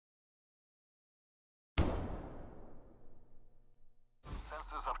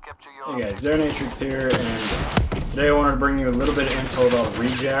Hey guys, Zernatrix here, and today I wanted to bring you a little bit of info about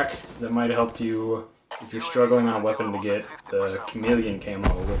REJACK that might help you if you're struggling on a weapon to get the Chameleon Camo,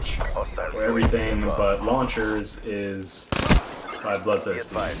 which for everything but launchers is by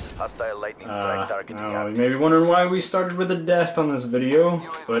bloodthirsty. You may be wondering why we started with a death on this video,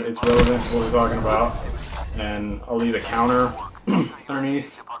 but it's relevant to what we're talking about, and I'll leave a counter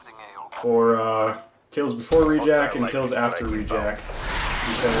underneath for kills before REJACK and kills after REJACK,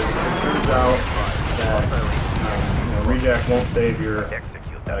 because it turns out that REJACK won't save your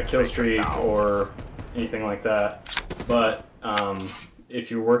kill streak or anything like that, but if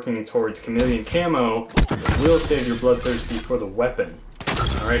you're working towards Chameleon Camo, it will save your bloodthirsty for the weapon.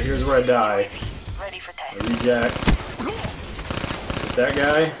 Alright, here's where I die. Ready for test. REJACK. Hit that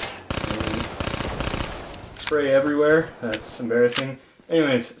guy. And spray everywhere. That's embarrassing.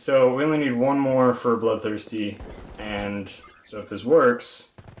 Anyways, so we only need one more for bloodthirsty, and so if this works,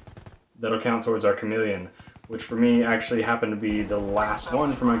 that'll count towards our Chameleon, which for me actually happened to be the last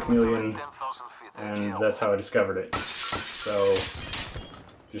one for my Chameleon, and that's how I discovered it. So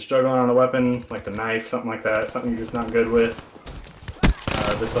if you're struggling on a weapon, like the knife, something like that, something you're just not good with,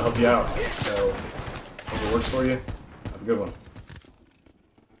 this will help you out. So hope it works for you. Have a good one.